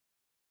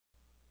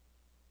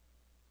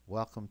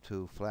Welcome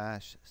to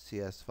Flash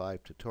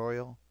CS5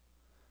 tutorial.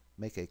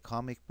 Make a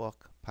comic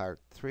book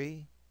part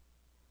 3.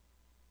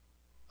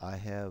 I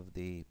have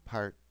the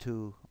part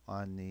 2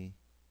 on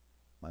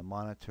my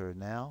monitor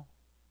now,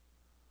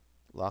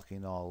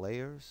 locking all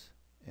layers,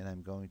 and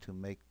I'm going to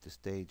make the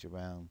stage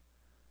around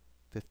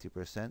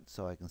 50%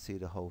 so I can see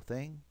the whole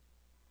thing.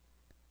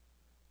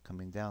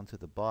 Coming down to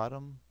the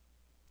bottom,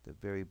 the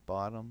very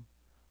bottom,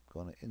 I'm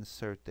going to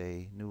insert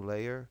a new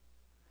layer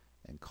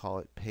and call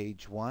it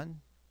page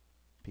 1.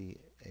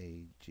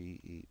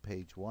 P-A-G-E,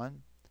 page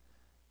 1,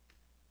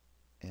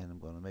 and I'm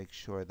going to make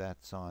sure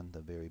that's on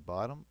the very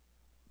bottom.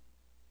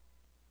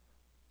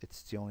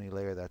 It's the only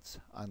layer that's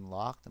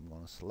unlocked. I'm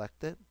going to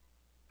select it.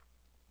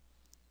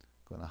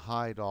 I'm going to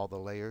hide all the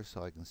layers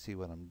so I can see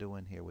what I'm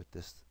doing here with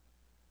this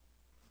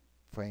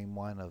frame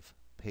 1 of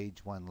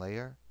page 1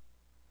 layer,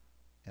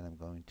 and I'm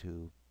going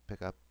to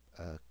pick up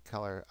a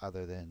color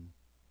other than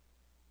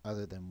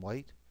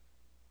white.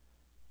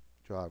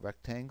 Draw a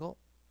rectangle.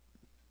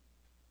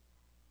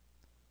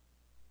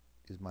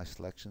 Use my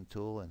selection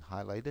tool and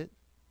highlight it.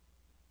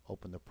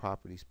 Open the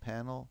properties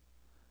panel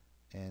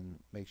and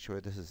make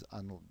sure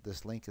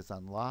this link is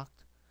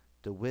unlocked.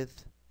 The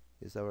width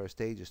of our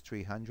stage is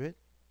 300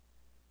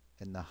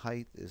 and the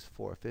height is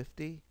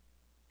 450.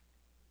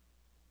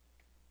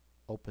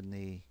 Open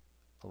the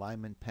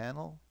alignment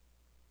panel.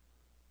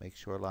 Make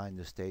sure align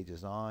the stage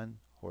is on.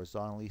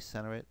 Horizontally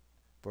center it,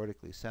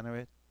 vertically center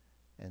it,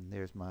 and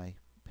there's my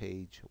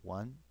page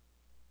 1.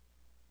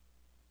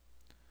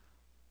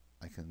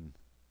 I can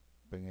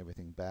bring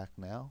everything back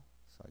now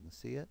so I can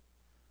see it.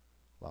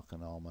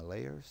 Locking all my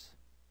layers.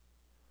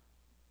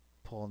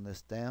 Pulling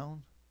this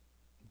down.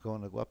 I'm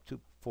going to go up to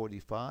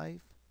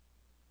 45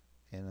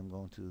 and I'm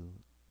going to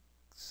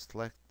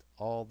select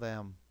all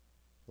them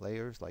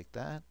layers like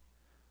that.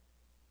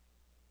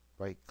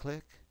 Right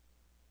click.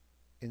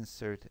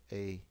 Insert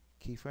a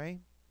keyframe.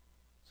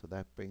 So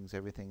that brings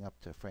everything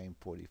up to frame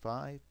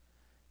 45.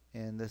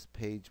 And this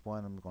page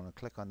 1, I'm going to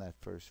click on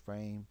that first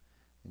frame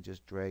and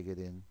just drag it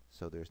in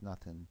so there's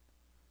nothing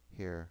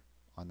here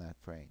on that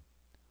frame.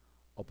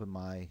 Open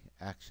my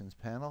actions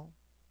panel.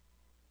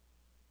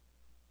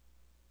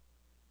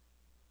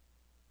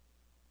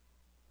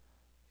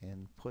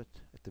 And put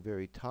at the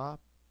very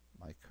top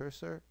my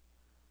cursor,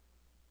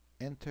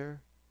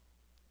 enter,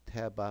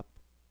 tab up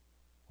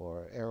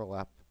or arrow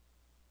up,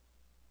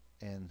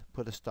 and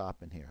put a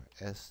stop in here.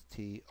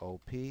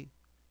 S-T-O-P,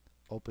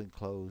 open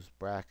close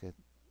bracket,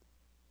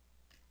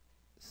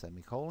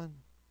 semicolon,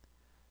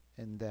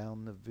 and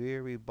down the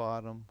very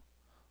bottom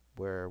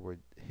where we're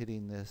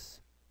hitting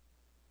this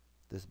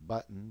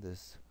button,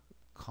 this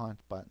cont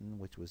button,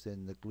 which was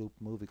in the Gloop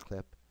movie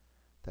clip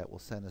that will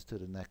send us to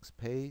the next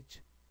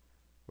page.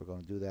 We're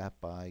going to do that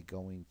by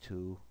going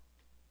to,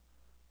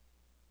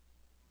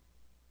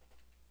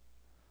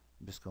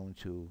 I'm just going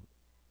to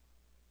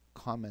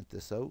comment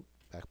this out,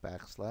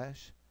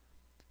 backslash,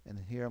 and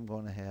here I'm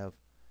going to have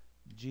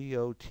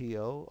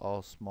GOTO,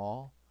 all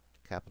small,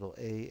 capital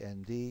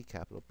A-N-D,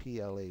 capital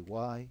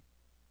P-L-A-Y,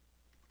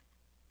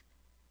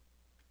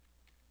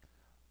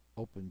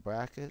 open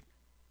bracket,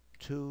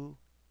 2,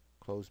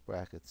 close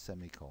bracket,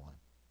 semicolon.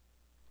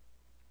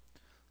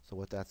 So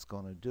what that's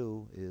going to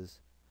do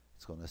is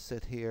it's going to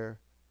sit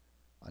here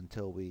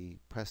until we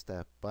press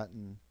that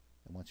button,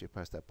 and once you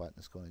press that button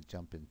it's going to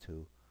jump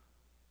into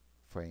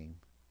frame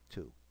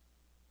 2.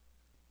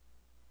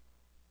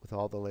 With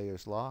all the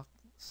layers locked,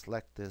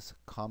 select this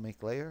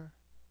comic layer,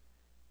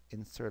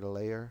 insert a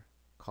layer,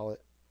 call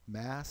it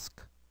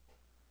mask,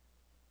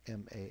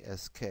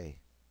 M-A-S-K.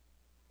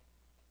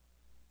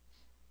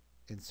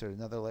 Insert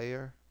another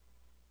layer,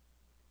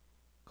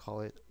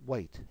 call it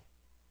white,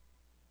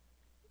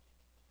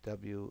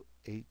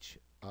 W-H-I-T-E.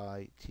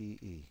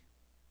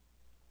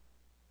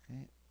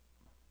 Okay.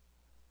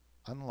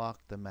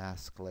 Unlock the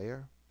mask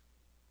layer,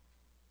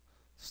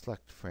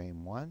 select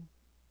frame 1,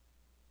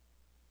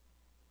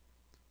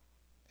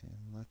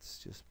 and let's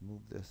just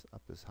move this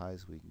up as high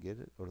as we can get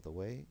it out of the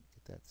way,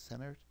 get that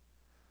centered.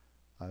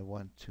 I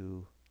want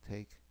to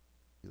take,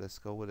 let's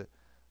go with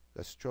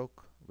a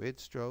stroke, red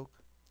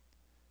stroke,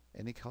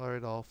 any color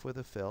at all for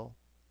the fill,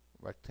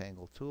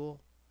 rectangle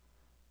tool,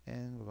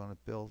 and we're going to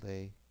build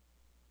a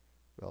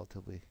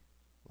relatively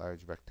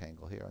large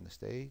rectangle here on the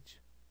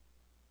stage.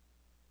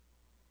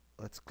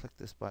 Let's click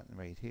this button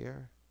right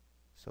here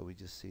so we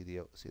just see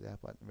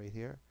that button right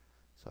here,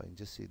 so I can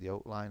just see the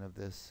outline of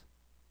this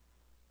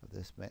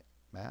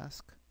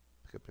mask.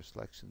 Pick up your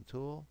selection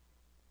tool,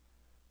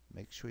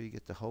 make sure you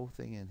get the whole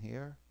thing in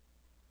here,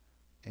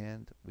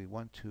 and we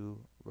want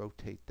to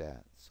rotate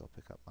that, so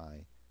pick up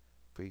my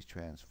freeze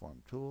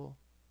transform tool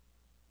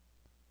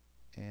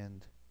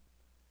and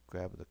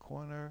grab the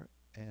corner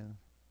and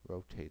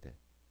rotate it.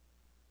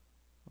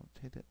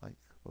 Rotate it like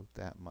about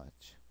that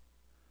much.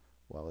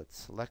 While it's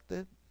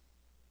selected,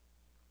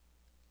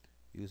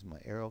 use my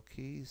arrow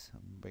keys.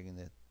 I'm bringing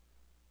it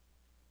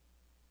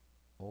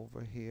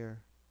over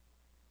here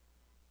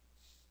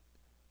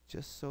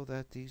just so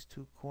that these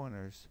two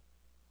corners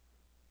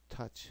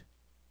touch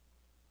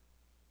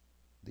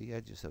the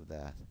edges of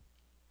that.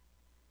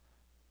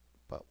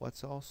 But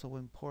what's also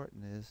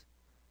important is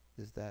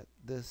that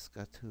this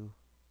got to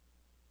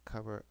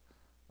cover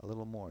a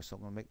little more. So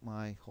I'm going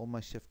to hold my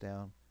shift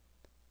down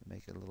and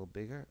make it a little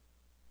bigger.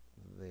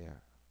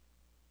 There.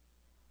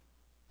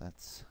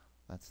 That's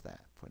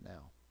that for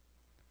now.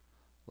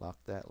 Lock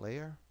that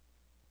layer.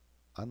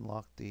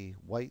 Unlock the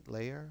white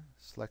layer.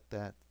 Select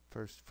that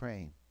first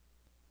frame.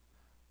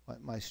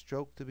 Want my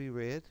stroke to be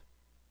red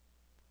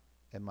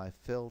and my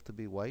fill to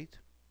be white.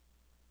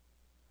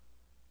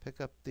 Pick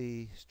up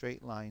the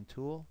straight line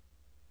tool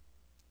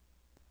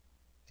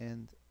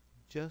and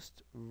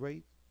just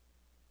right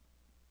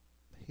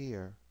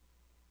here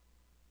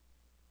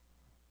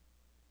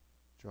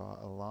draw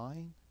a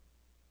line.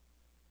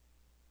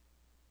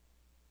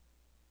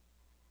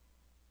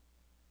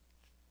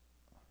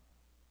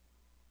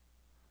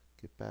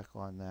 Get back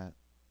on that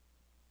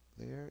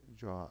there,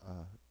 draw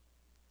a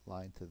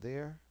line to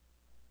there,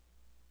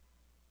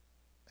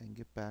 and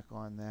get back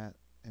on that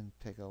and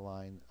take a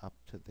line up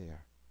to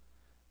there.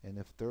 And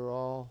if they're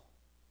all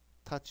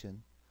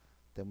touching,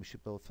 then we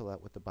should be able to fill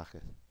that with the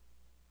bucket.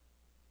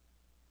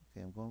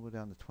 Okay, I'm going to go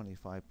down to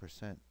 25%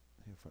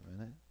 here for a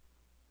minute.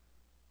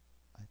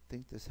 I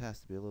think this has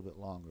to be a little bit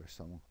longer,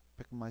 so I'm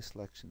picking my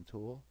selection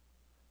tool.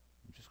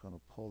 I'm just going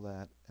to pull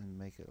that and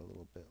make it a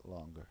little bit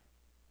longer.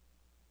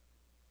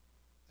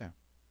 There.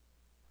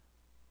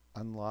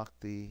 Unlock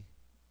the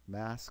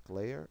mask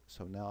layer.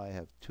 So now I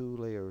have two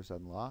layers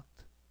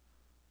unlocked.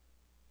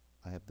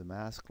 I have the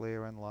mask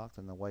layer unlocked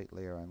and the white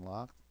layer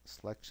unlocked.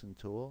 Selection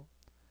tool.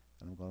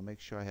 And I'm going to make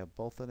sure I have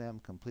both of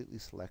them completely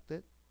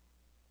selected.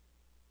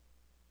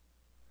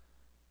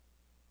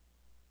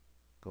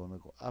 Going to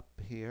go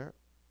up here.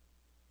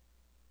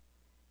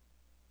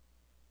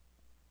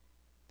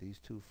 These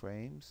two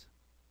frames.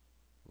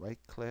 Right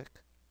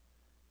click.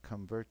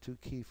 Convert to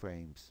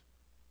keyframes.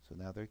 So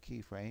now they're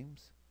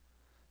keyframes.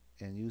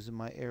 And using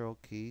my arrow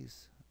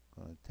keys,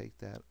 I'm going to take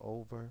that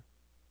over.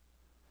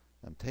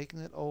 I'm taking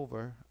it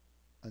over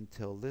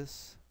until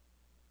this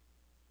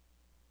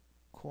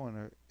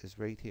corner is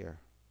right here.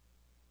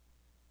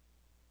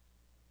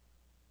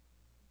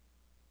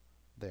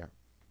 There.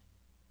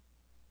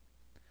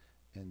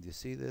 And you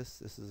see this?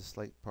 This is a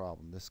slight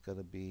problem. This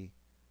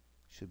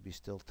should be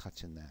still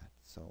touching that.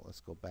 So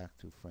let's go back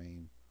to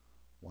frame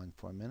 1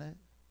 for a minute.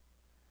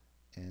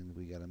 And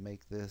we got to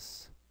make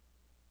this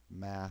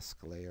mask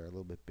layer a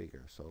little bit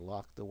bigger. So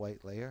lock the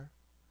white layer.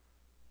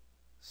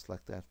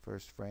 Select that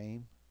first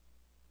frame.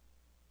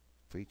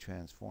 Free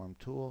transform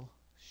tool.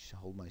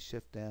 Hold my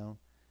shift down.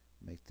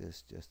 Make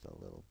this just a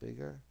little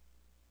bigger.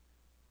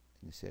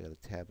 And you see I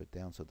got to tab it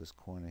down so this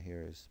corner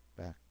here is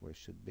back where it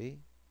should be.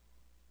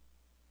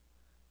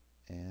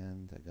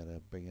 And I got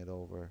to bring it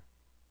over.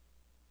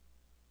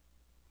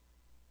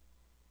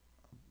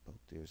 About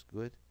there's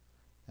good.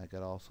 I got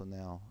to also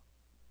now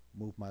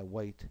move my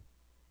white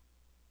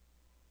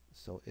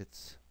so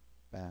it's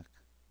back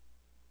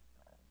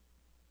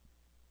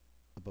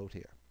about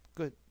here.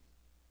 Good.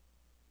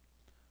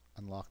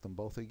 Unlock them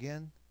both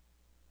again.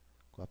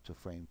 Go up to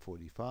frame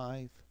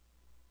 45.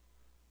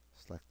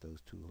 Select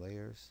those two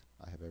layers.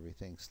 I have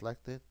everything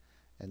selected.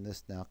 And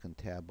this now can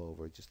tab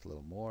over just a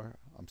little more.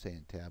 I'm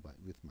saying tab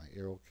with my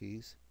arrow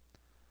keys.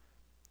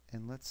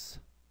 And let's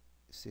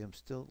see, I'm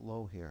still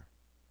low here.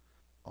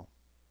 Oh,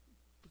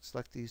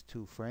 select these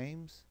two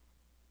frames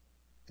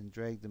and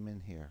drag them in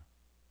here.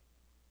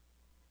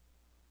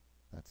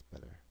 That's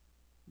better.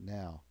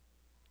 Now,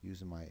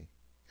 using my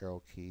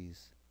arrow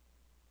keys,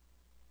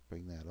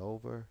 bring that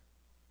over.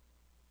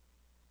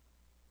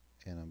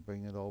 And I'm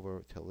bringing it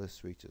over till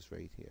this reaches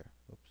right here.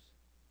 Oops.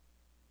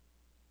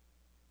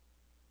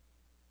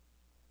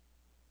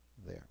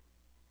 There.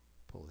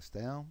 Pull this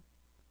down.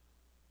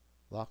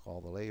 Lock all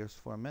the layers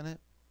for a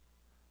minute.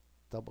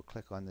 Double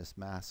click on this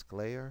mask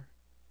layer.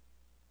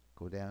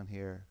 Go down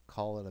here,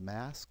 call it a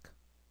mask.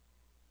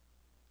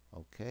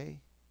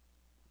 Okay.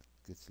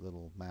 Gets a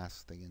little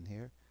mask thing in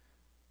here.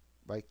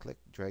 Right click,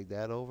 drag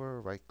that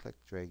over. Right click,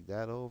 drag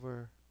that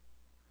over.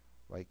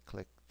 Right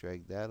click,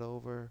 drag that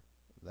over.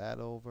 That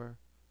over.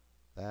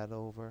 That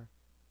over.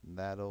 And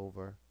that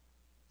over.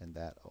 And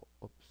that,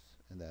 oops,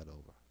 and that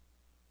over.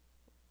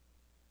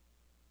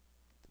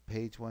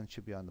 Page 1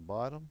 should be on the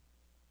bottom,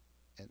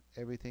 and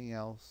everything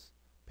else,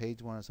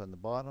 page 1 is on the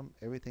bottom,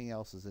 everything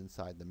else is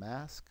inside the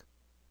mask.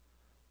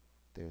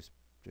 There's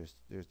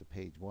the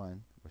page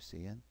 1 we're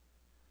seeing,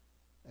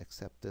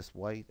 except this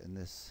white and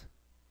this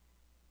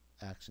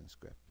action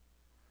script.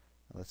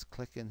 Now let's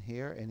click in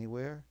here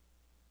anywhere,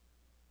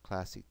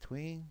 classic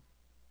tween.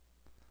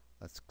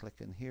 Let's click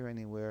in here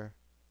anywhere,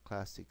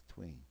 classic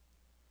tween.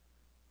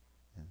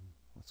 And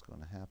what's going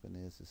to happen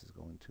is this is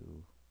going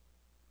to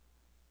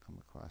come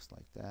across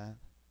like that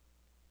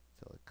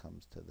till it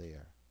comes to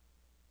there.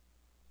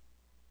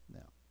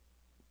 Now,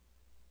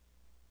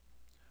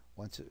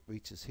 once it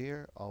reaches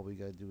here, all we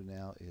got to do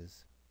now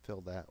is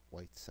fill that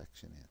white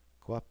section in.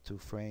 Go up to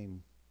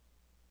frame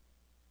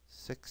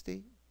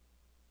 60.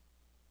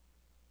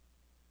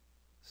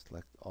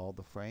 Select all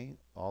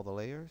the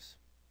layers.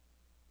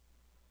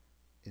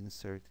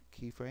 Insert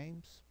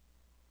keyframes.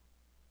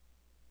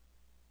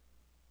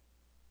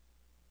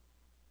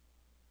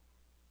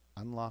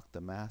 unlock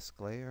the mask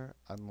layer,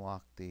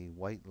 unlock the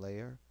white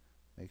layer,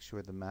 make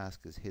sure the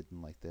mask is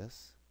hidden like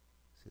this.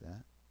 See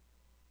that?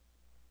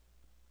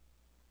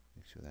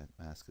 Make sure that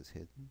mask is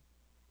hidden.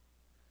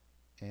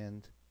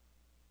 And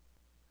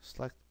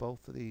select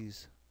both of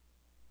these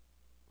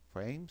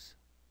frames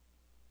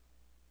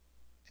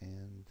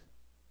and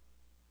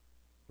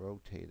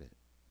rotate it.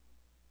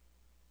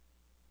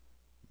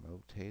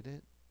 Rotate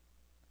it.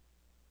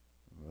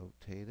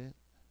 Rotate it.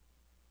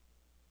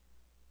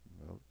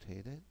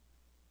 Rotate it.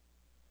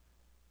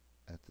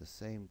 At the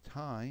same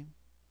time,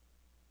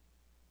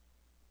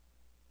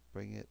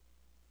 bring it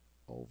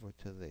over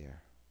to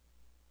there.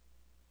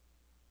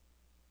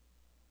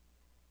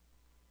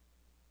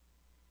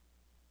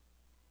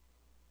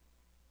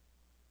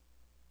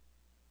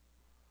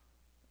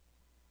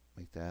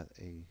 Make that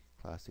a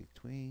classic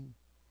tween,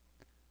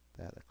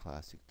 that a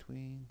classic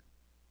tween.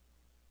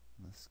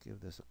 Let's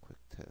give this a quick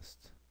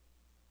test.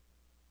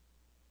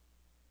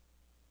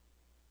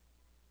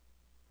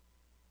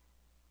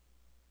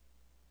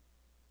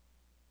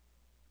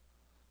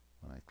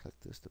 When I click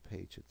this, the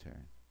page should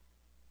turn.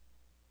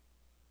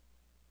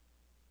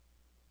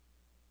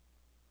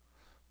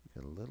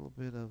 We got a little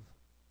bit of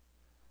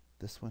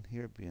this one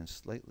here being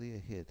slightly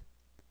ahead.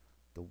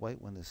 The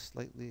white one is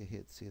slightly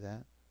ahead, see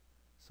that?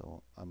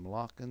 So I'm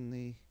locking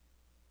the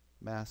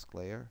mask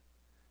layer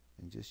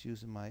and just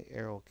using my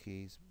arrow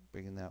keys,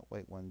 bringing that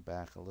white one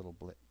back a little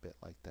bit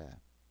like that.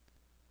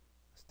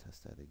 Let's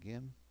test that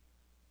again.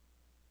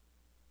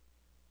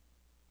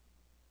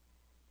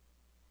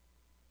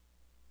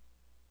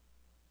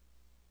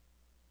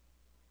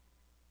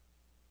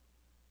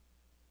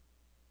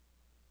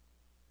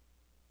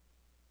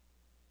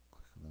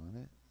 Clicking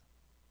on it.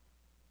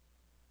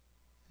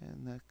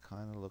 And that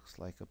kind of looks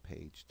like a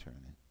page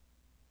turning.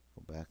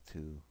 Go back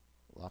to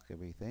lock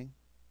everything.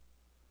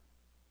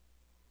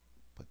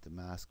 Put the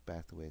mask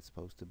back the way it's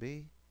supposed to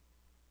be.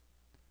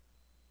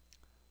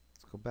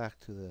 Let's go back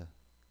to the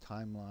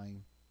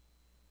timeline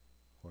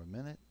for a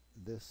minute.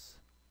 This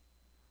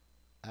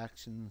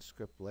action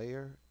script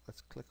layer,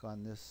 let's click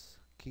on this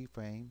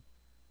keyframe.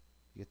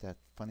 You get that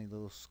funny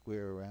little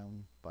square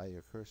around by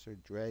your cursor,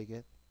 drag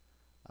it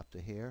up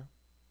to here.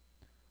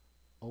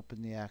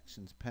 Open the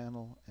actions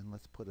panel and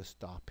let's put a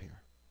stop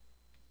here.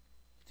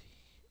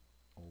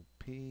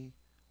 T-O-P,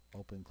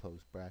 open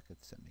close bracket,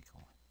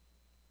 semicolon.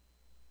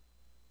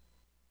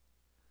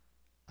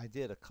 I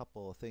did a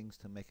couple of things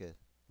to make it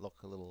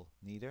look a little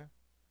neater.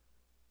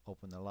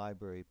 Open the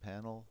library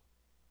panel,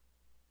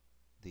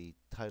 the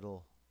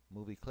title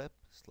movie clip,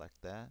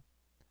 select that,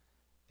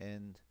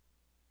 and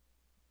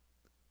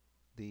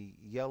the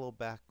yellow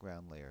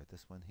background layer,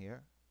 this one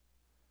here,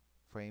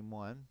 frame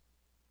 1,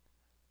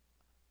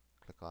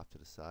 click off to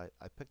the side.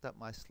 I picked up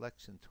my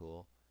selection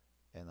tool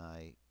and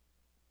I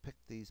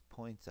picked these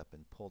points up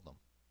and pulled them,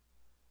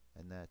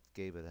 and that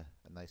gave it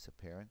a nice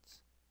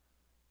appearance.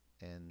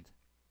 And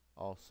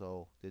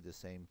also did the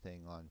same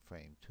thing on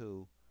frame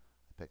 2.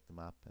 I picked them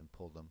up and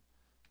pulled them,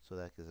 so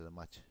that gives it a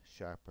much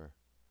sharper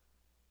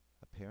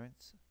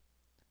appearance.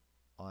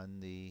 On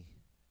the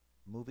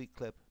movie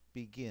clip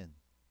begin,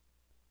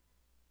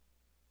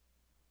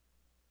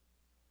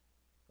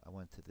 I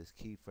went to this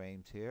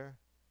keyframes here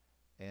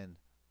and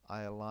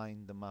I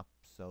aligned them up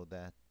so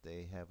that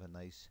they have a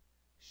nice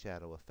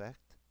shadow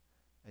effect.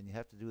 And you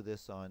have to do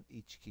this on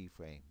each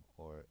keyframe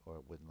or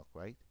it wouldn't look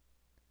right.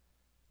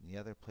 And the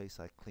other place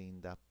I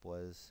cleaned up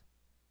was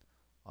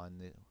on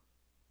the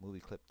movie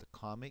clip, the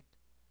comic.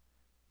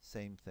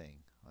 Same thing.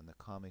 On the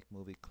comic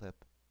movie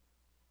clip,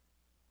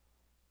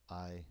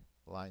 I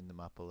lined them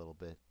up a little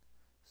bit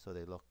so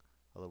they look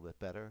a little bit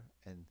better.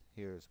 And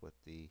here's what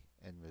the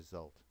end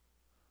result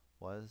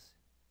was.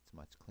 It's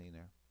much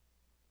cleaner.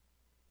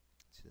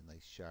 See the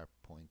nice sharp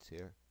points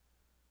here.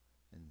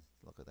 And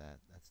look at that.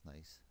 That's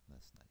nice.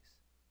 That's nice.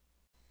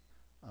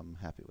 I'm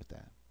happy with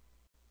that.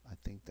 I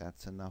think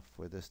that's enough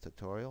for this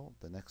tutorial.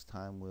 The next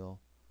time we'll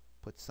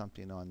put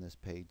something on this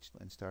page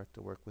and start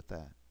to work with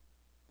that.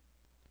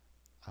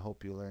 I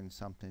hope you learned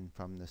something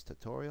from this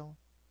tutorial,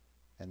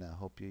 and I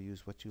hope you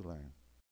use what you learn.